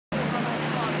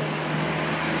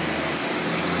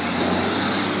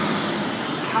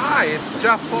Hi, it's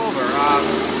Jeff Pulver.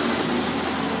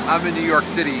 I'm in New York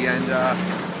City, and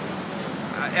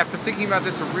after thinking about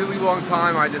this a really long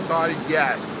time, I decided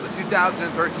yes, the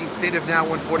 2013 State of Now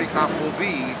 140 Conf will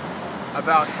be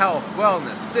about health,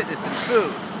 wellness, fitness, and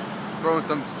food. Throwing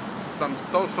some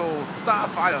social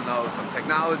stuff, I don't know, some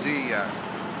technology.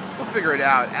 We'll figure it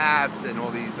out. Apps and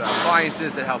all these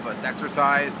appliances that help us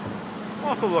exercise. I'm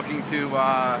also looking to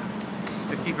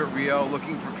keep it real,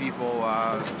 looking for people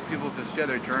to share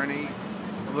their journey.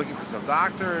 I'm looking for some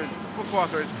doctors, book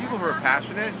authors, people who are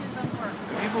passionate,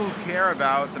 and people who care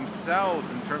about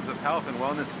themselves in terms of health and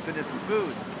wellness and fitness and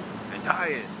food, and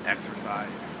diet,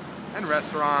 exercise, and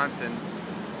restaurants, and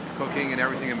cooking, and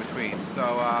everything in between. So,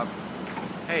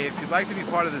 hey, if you'd like to be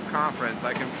part of this conference,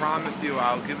 I can promise you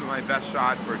I'll give it my best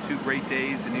shot for 2 great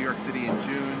days in New York City in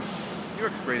June. New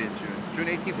York's great in June. June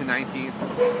 18th and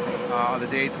 19th are the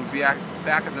dates. We'll be back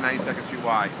at the 92nd Street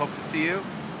Y. Hope to see you.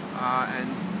 And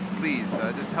please,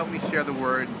 just help me share the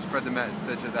word and spread the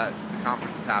message that the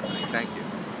conference is happening. Thank you.